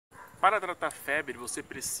Para tratar febre, você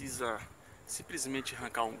precisa simplesmente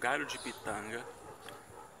arrancar um galho de pitanga,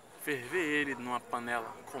 ferver ele numa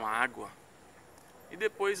panela com água e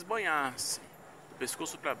depois banhar-se do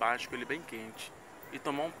pescoço para baixo com ele bem quente e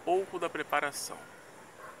tomar um pouco da preparação.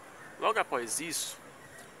 Logo após isso,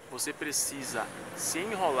 você precisa se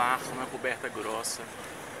enrolar numa coberta grossa,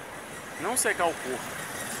 não secar o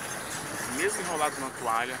corpo, mesmo enrolado na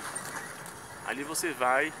toalha. Ali você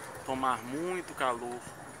vai tomar muito calor,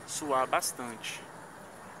 suar bastante.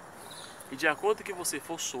 E de acordo com que você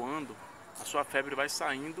for suando, a sua febre vai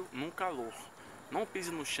saindo num calor. Não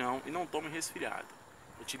pise no chão e não tome resfriado.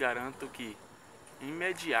 Eu te garanto que,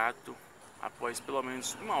 imediato, após pelo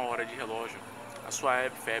menos 1 hora de relógio, a sua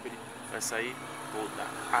febre vai sair toda.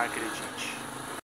 Acredite.